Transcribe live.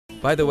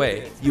By the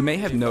way, you may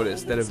have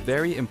noticed that a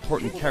very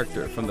important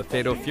character from the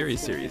Fatal Fury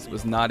series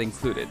was not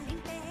included.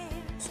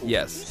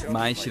 Yes,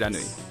 Mai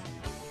Shiranui.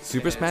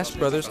 Super Smash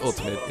Bros.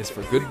 Ultimate is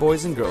for good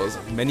boys and girls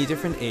of many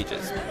different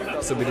ages,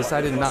 so we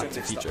decided not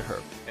to feature her.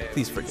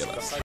 Please forgive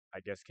us.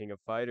 I guess King of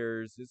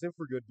Fighters isn't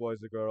for good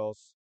boys and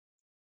girls.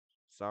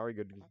 Sorry,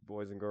 good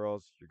boys and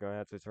girls. You're gonna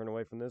have to turn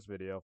away from this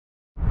video.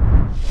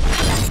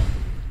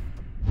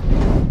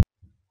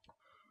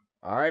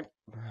 Alright,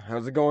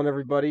 how's it going,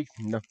 everybody?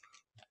 No,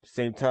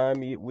 same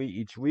time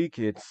each week,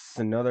 it's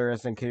another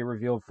SNK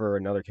reveal for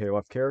another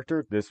KOF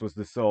character. This was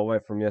the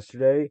silhouette from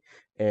yesterday,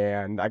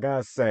 and I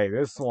gotta say,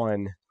 this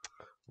one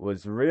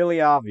was really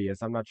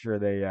obvious. I'm not sure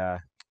they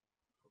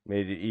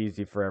made it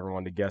easy for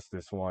everyone to guess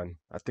this one.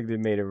 I think they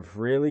made it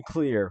really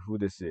clear who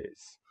this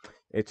is.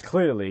 It's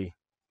clearly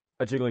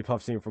a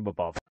Jigglypuff scene from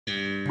above.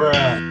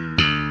 Bruh.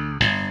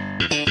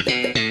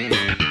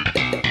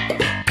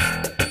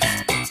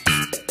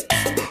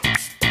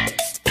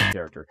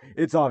 Character.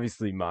 It's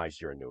obviously Mai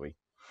Shiranui.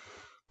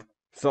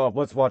 So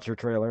let's watch her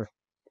trailer.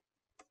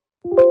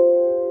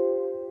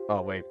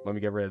 Oh wait, let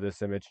me get rid of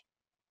this image.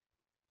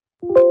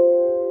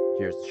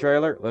 Here's the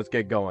trailer. Let's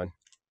get going.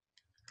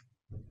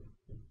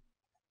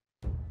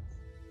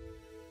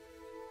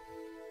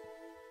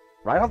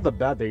 Right off the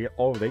bat, they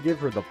give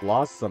her the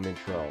Blossom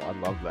intro. I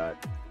love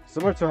that.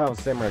 Similar to how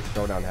Samurai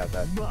Showdown had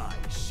that. Mai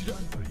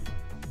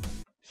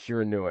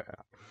Shiranui.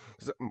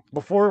 So,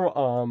 before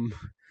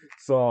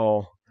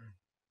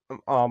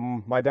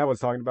my dad was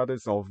talking about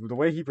this. So the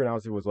way he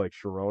pronounced it was like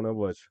Sharona,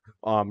 which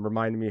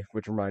reminded me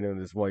of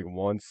this like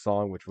one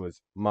song, which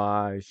was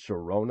Mai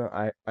Sharona.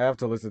 I have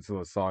to listen to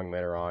the song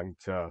later on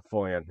to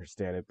fully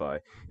understand it,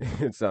 but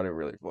it sounded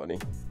really funny.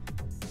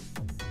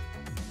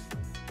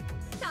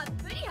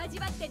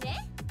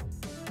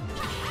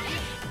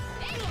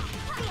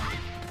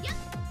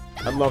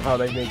 I love how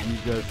they make you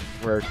just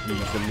where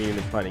she's the meme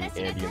is fighting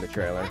Andy in the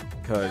trailer.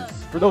 Because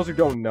for those who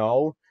don't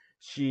know,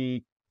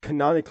 she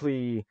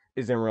canonically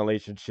is in a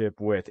relationship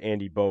with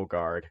Andy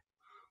Bogard,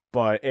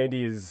 but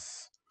Andy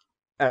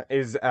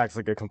acts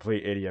like a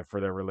complete idiot for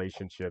their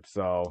relationship.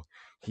 So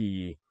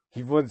I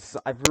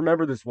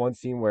remember this one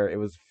scene where it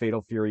was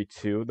Fatal Fury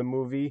 2, the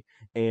movie,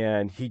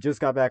 and he just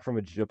got back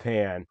from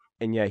Japan,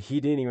 and yet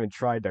he didn't even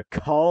try to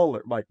call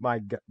her. Like, my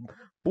God,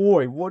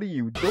 boy, what are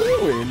you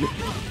doing?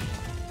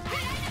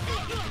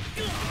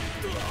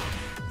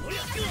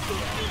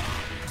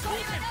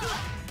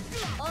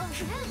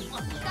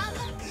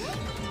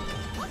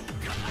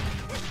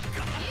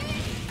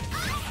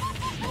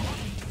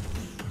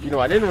 You know,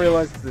 I didn't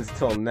realize this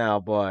till now,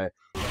 but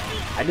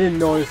I didn't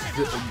notice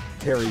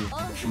Terry's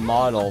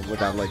model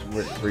without, like,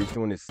 where he's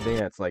doing his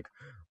stance. Like,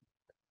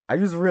 I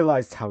just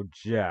realized how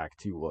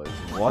jacked he was.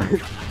 What?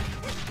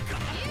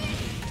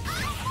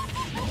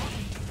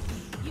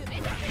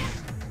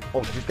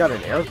 Oh, she's got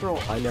an air throw?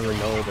 I never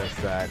noticed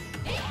that.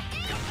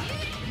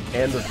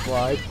 And the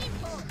slide.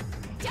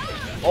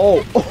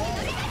 Oh!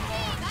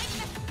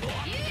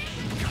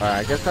 Alright,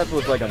 I guess that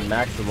was like a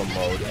maximum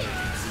mode.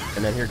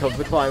 And then here comes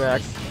the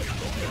climax.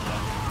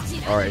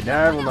 Alright,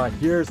 never mind.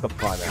 Here's the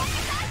climax.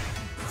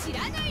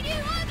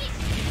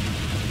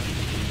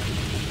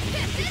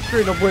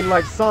 Straight up went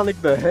like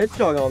Sonic the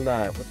Hedgehog on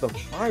that with the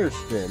fire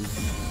spin.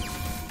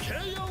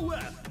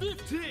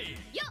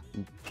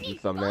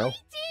 Thumbnail.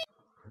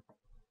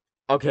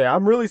 Okay,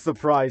 I'm really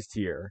surprised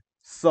here.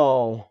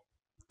 So,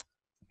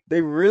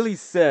 they really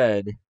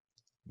said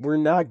we're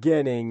not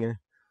getting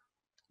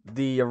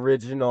the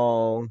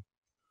original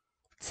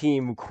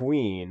Team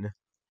Queen.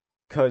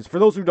 Because, for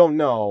those who don't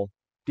know,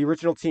 the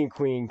original Team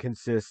Queen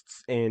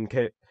consists in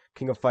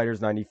King of Fighters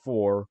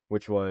 94,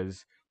 which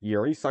was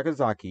Yuri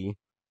Sakazaki,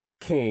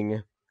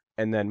 King,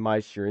 and then Mai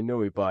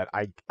Shiranui. But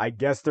I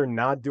guess they're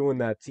not doing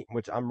that team,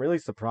 which I'm really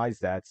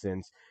surprised at,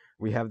 since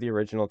we have the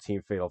original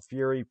Team Fatal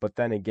Fury. But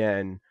then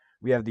again,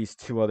 we have these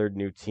two other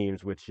new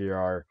teams, which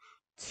are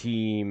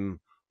Team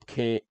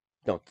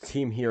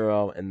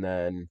Hero, and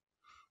then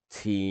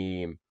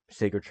Team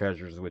Sacred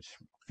Treasures, which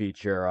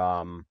feature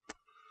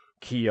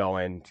Kyo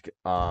and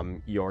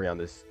Yori on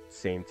this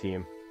same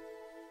team.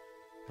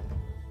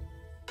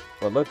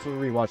 But let's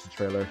rewatch the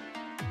trailer.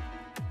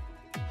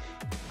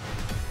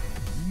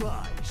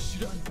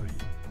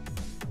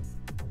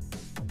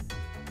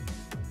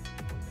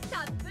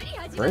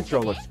 Her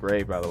intro looks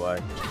great, by the way.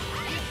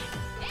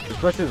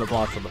 Especially the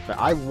Blossom effect.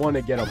 I want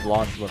to get a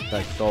Blossom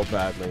effect so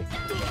badly.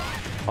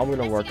 I'm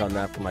gonna work on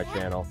that for my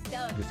channel.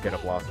 Just get a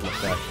Blossom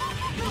effect.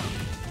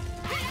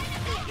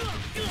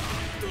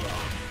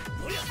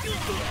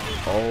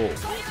 Oh,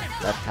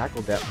 that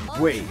tackled that.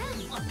 Wait,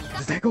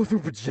 does that go through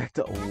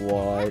projectile?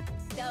 What?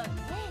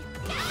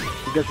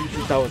 Because you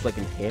think that was like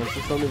enhanced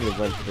or something, it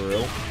went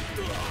through.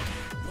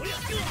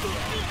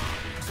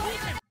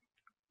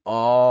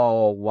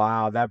 Oh,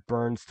 wow, that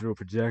burns through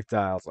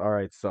projectiles.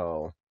 Alright,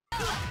 so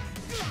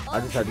I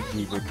just had to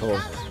keep it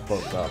close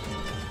up.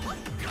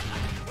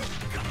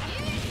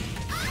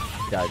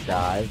 Gotta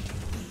dive.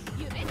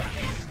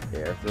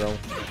 Air throw.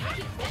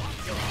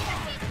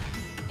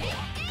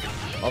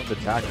 Love the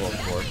tackle, of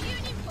course.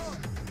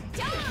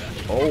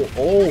 Oh,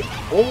 oh,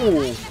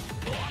 oh!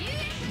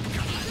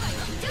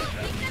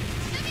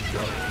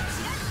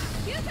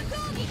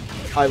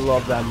 I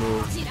love that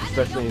move,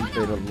 especially in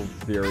Fatal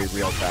Fury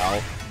Real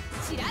Bow.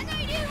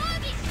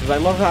 Because I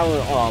love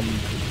how,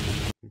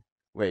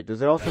 wait,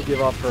 does it also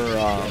give off her,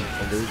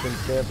 illusion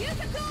stamp?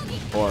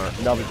 Or,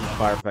 no, it's just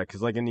fire effect.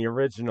 Because, like, in the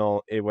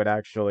original, it would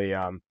actually,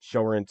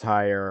 show her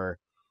entire...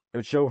 It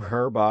would show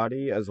her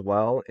body as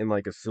well in,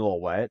 like, a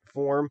silhouette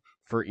form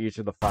for each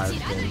of the fire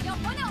spins.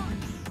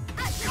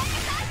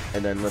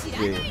 And then, let's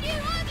see.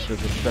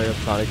 Does it straight up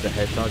Sonic the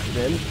Hedgehog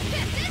spin?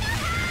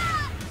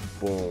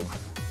 Boom.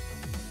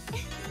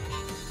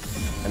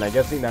 And I'm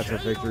guessing that's her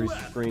victory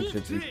screen,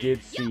 since we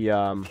did see,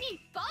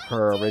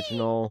 her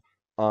original,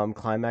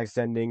 climax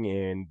ending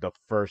in the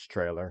first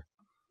trailer.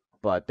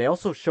 But they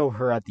also show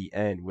her at the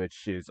end,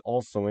 which is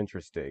also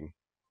interesting.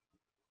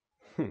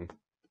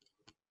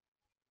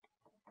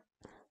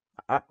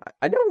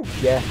 I don't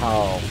get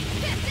how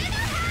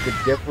the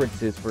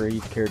difference is for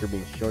each character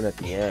being shown at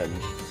the end.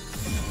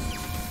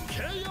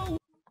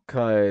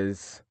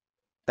 Because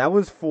that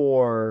was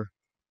for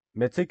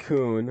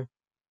Mitsukun,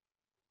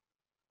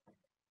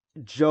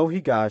 Joe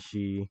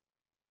Higashi,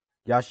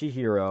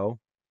 Yashihiro,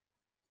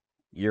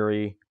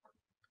 Yuri,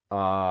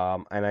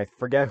 and I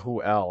forget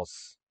who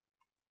else.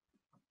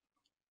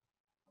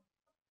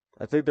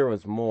 I think there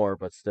was more,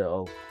 but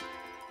still.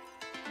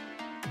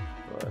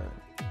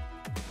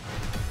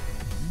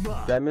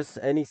 Did I miss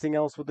anything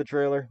else with the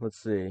trailer? Let's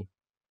see.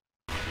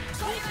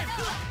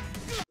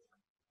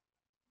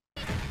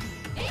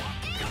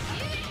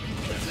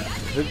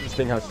 It's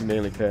interesting how she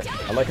mainly fit.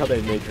 I like how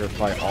they make her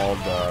fight all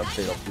the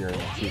Fatal Fury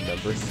team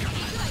members.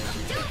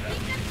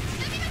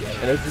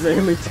 And it's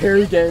mainly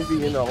Terry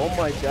Gambino. Oh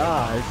my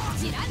gosh.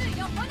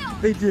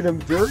 They did him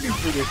dirty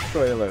for this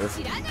trailer.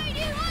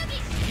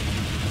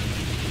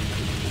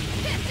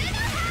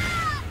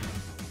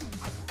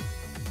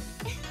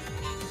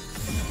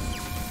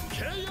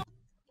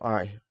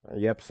 Alright,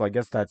 yep, so I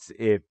guess that's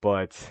it,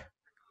 but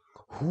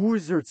who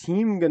is their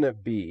team gonna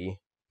be?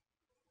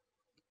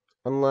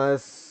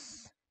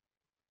 Unless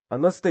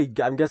they,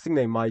 I'm guessing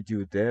they might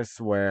do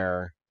this,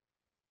 where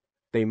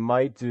they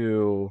might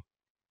do,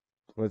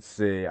 let's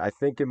see, I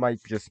think it might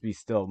just be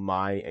still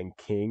Mai and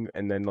King,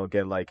 and then they'll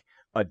get, like,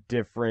 a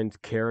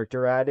different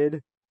character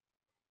added.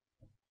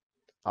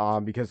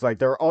 Because, like,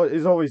 there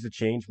is always a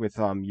change with,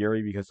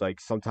 Yuri, because, like,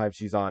 sometimes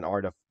she's on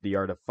the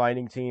Art of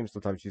Fighting team,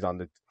 sometimes she's on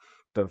the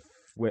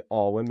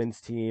all women's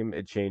team.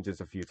 It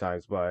changes a few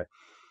times, but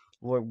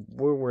what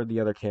were the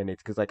other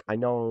candidates? Because, like, I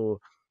know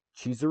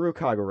Chizuru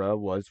Kagura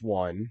was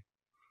one.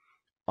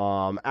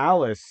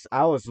 Alice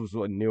was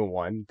a new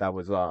one. That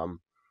was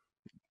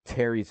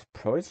Terry's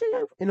protege.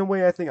 In a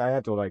way, I think I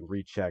have to like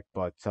recheck,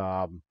 but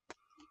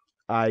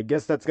I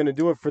guess that's gonna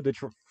do it for the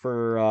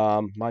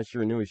Mai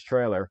Shiranui's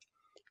trailer.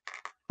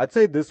 I'd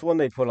say this one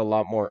they put a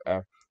lot more,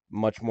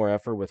 much more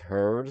effort with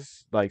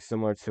hers, like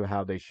similar to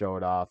how they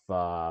showed off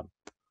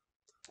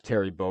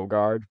Terry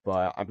Bogard,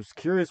 but I'm just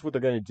curious what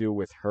they're going to do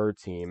with her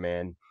team,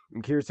 and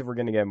I'm curious if we're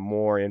going to get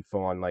more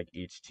info on like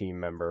each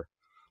team member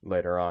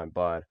later on.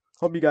 But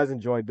hope you guys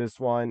enjoyed this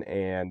one,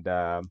 and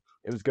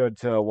it was good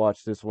to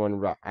watch this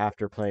one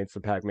after playing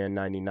some Pac-Man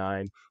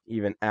 99,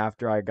 even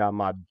after I got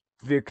my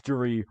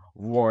victory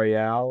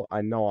royale.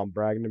 I know I'm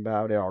bragging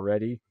about it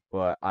already,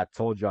 but I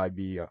told you I'd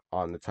be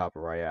on the top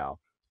of royale.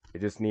 It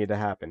just needed to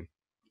happen.